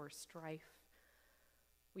circumstances or strife.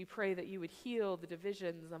 We pray that you would heal the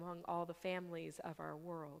divisions among all the families of our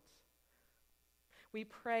world. We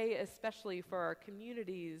pray especially for our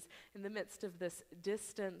communities in the midst of this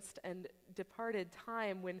distanced and departed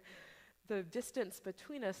time when the distance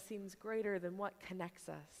between us seems greater than what connects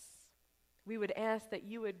us. We would ask that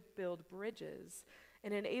you would build bridges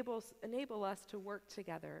and enable us to work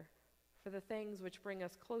together for the things which bring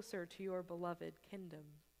us closer to your beloved kingdom.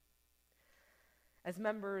 As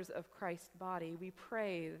members of Christ's body, we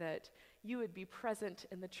pray that you would be present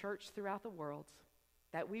in the church throughout the world,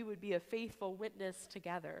 that we would be a faithful witness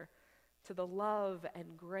together to the love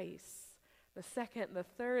and grace, the second, the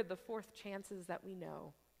third, the fourth chances that we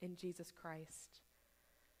know in Jesus Christ.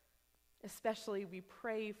 Especially we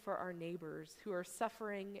pray for our neighbors who are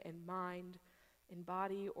suffering in mind, in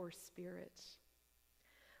body, or spirit.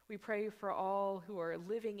 We pray for all who are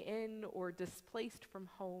living in or displaced from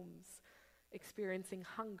homes, experiencing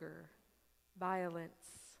hunger,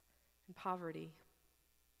 violence, and poverty.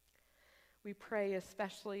 We pray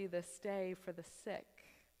especially this day for the sick,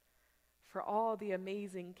 for all the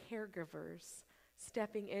amazing caregivers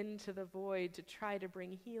stepping into the void to try to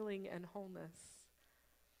bring healing and wholeness.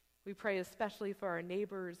 We pray especially for our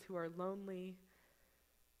neighbors who are lonely,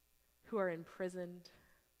 who are imprisoned,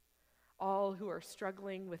 all who are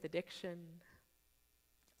struggling with addiction,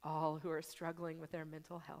 all who are struggling with their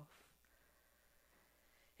mental health.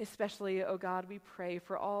 Especially, oh God, we pray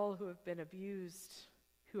for all who have been abused,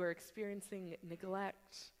 who are experiencing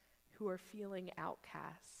neglect, who are feeling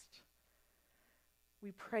outcast.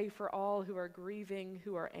 We pray for all who are grieving,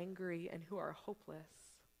 who are angry, and who are hopeless.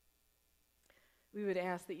 We would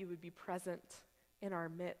ask that you would be present in our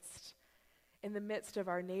midst, in the midst of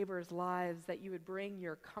our neighbors' lives, that you would bring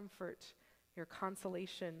your comfort, your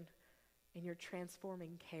consolation, and your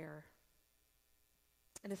transforming care.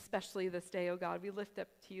 And especially this day, oh God, we lift up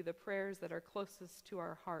to you the prayers that are closest to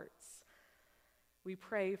our hearts. We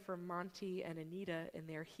pray for Monty and Anita in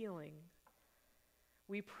their healing.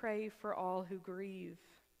 We pray for all who grieve,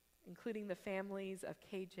 including the families of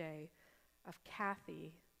KJ, of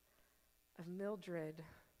Kathy, of Mildred,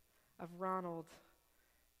 of Ronald,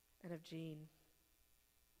 and of Jean.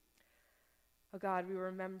 Oh God, we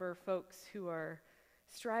remember folks who are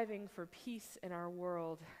striving for peace in our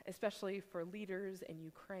world, especially for leaders in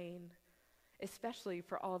Ukraine, especially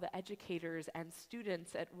for all the educators and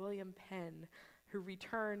students at William Penn who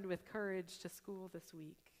returned with courage to school this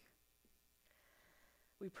week.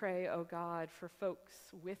 We pray, oh God, for folks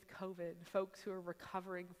with COVID, folks who are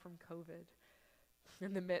recovering from COVID.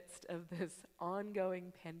 In the midst of this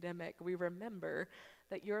ongoing pandemic, we remember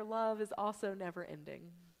that your love is also never ending,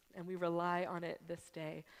 and we rely on it this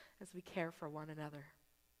day as we care for one another.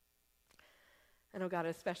 And oh God,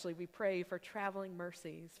 especially we pray for traveling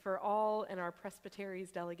mercies for all in our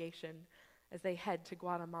Presbytery's delegation as they head to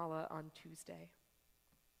Guatemala on Tuesday.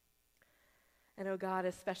 And oh God,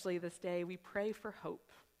 especially this day, we pray for hope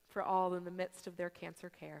for all in the midst of their cancer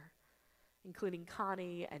care, including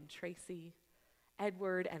Connie and Tracy,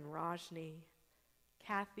 Edward and Rajni,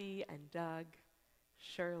 Kathy and Doug,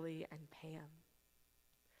 Shirley and Pam.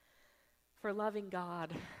 For loving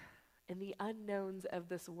God, in the unknowns of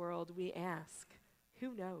this world, we ask,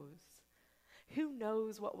 who knows? Who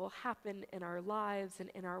knows what will happen in our lives and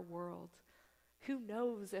in our world? Who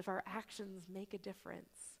knows if our actions make a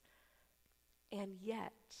difference? And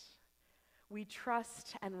yet, we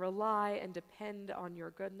trust and rely and depend on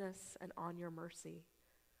your goodness and on your mercy.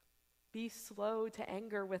 Be slow to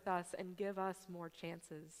anger with us and give us more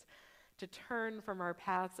chances to turn from our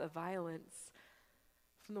paths of violence,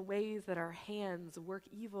 from the ways that our hands work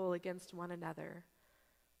evil against one another,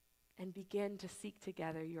 and begin to seek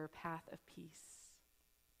together your path of peace.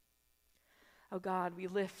 Oh God, we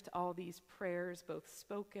lift all these prayers, both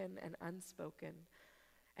spoken and unspoken,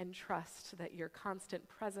 and trust that your constant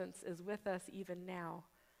presence is with us even now,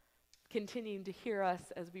 continuing to hear us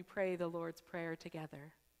as we pray the Lord's Prayer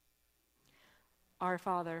together. Our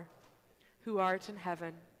Father, who art in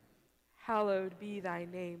heaven, hallowed be thy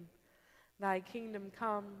name. Thy kingdom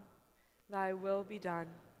come, thy will be done,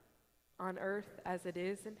 on earth as it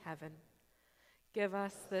is in heaven. Give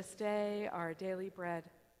us this day our daily bread,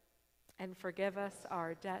 and forgive us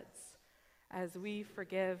our debts as we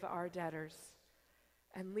forgive our debtors.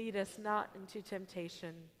 And lead us not into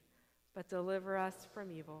temptation, but deliver us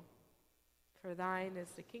from evil. For thine is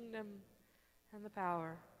the kingdom, and the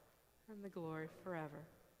power, and the glory forever.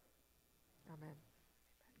 Amen.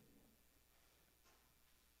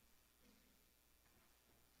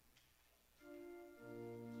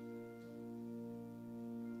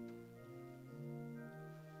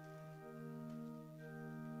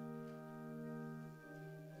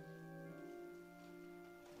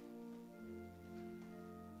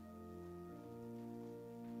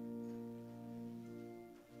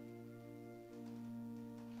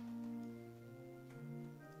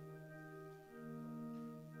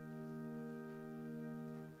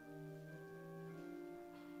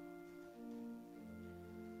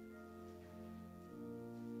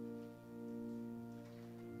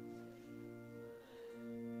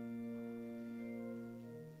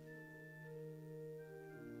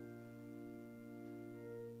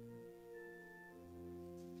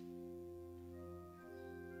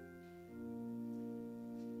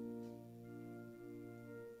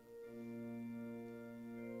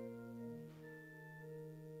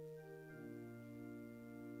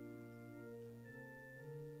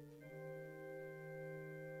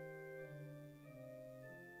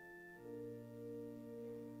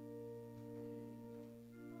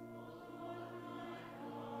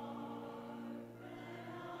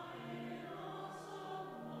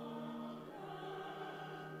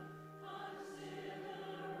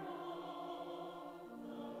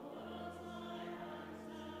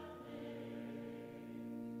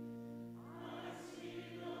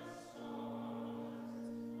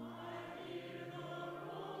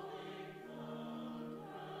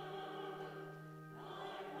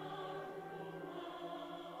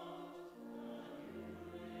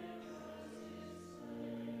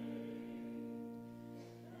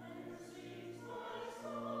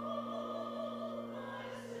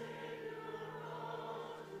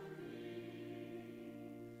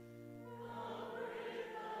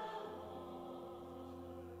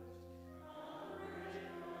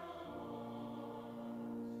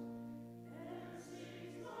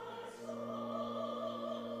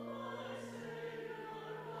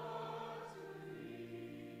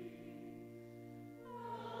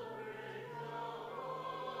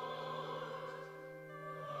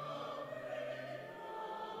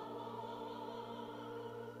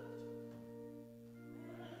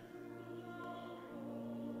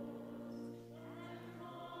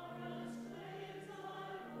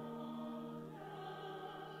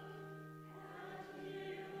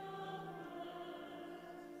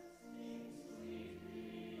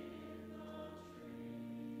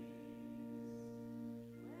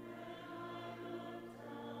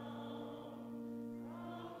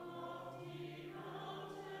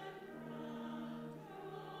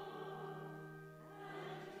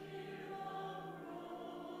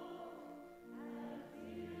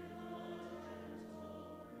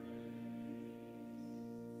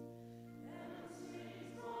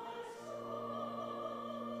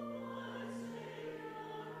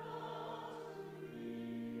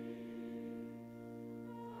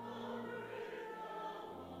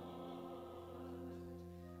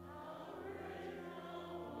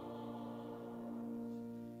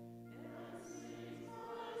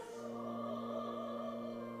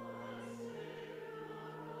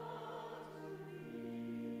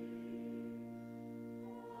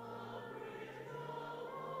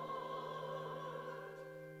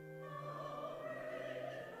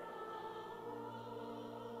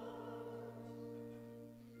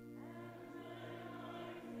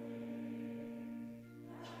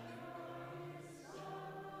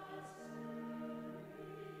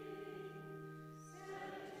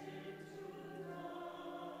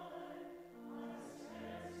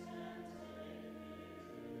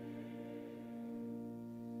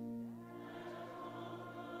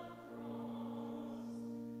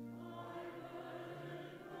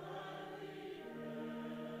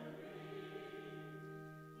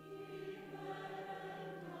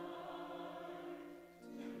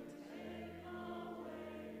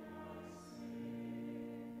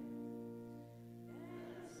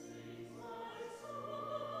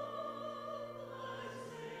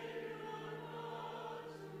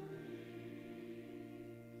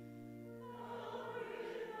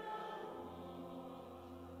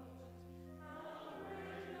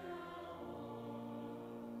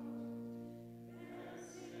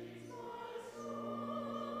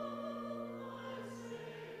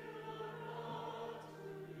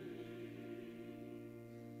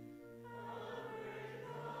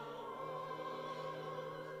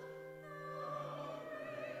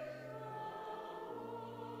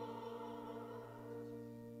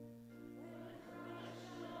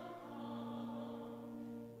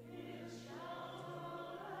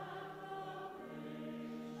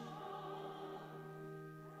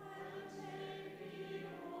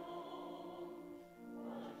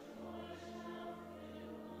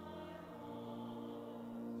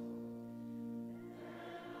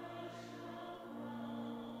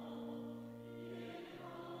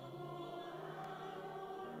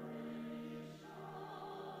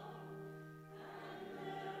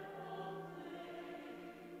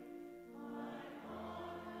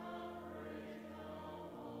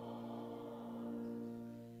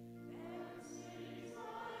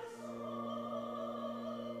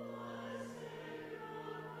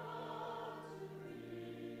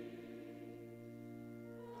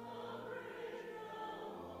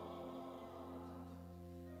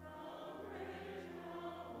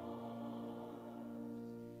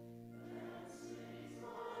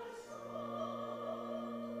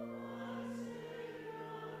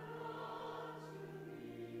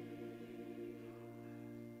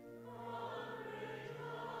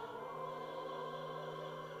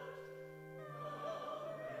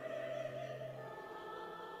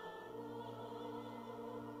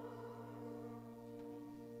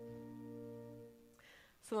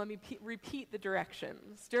 So let me repeat the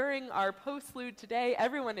directions. During our postlude today,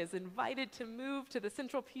 everyone is invited to move to the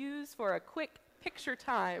central pews for a quick picture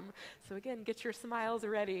time. So again, get your smiles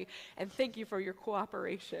ready, and thank you for your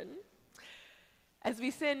cooperation. As we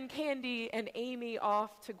send Candy and Amy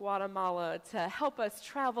off to Guatemala to help us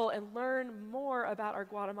travel and learn more about our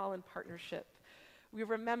Guatemalan partnership, we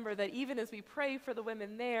remember that even as we pray for the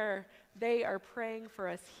women there, they are praying for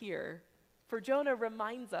us here. For Jonah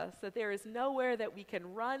reminds us that there is nowhere that we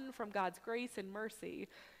can run from God's grace and mercy.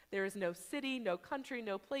 There is no city, no country,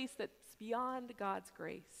 no place that's beyond God's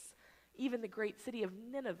grace. Even the great city of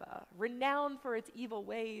Nineveh, renowned for its evil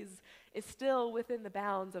ways, is still within the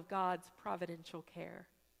bounds of God's providential care.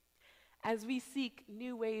 As we seek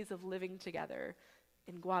new ways of living together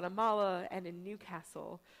in Guatemala and in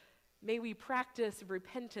Newcastle, may we practice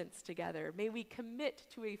repentance together. May we commit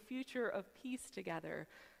to a future of peace together,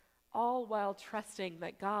 all while trusting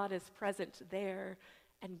that God is present there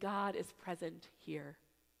and God is present here.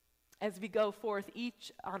 As we go forth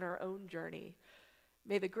each on our own journey,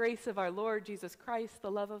 may the grace of our Lord Jesus Christ, the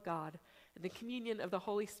love of God, and the communion of the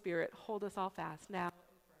Holy Spirit hold us all fast now and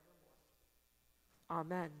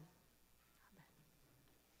forevermore. Amen.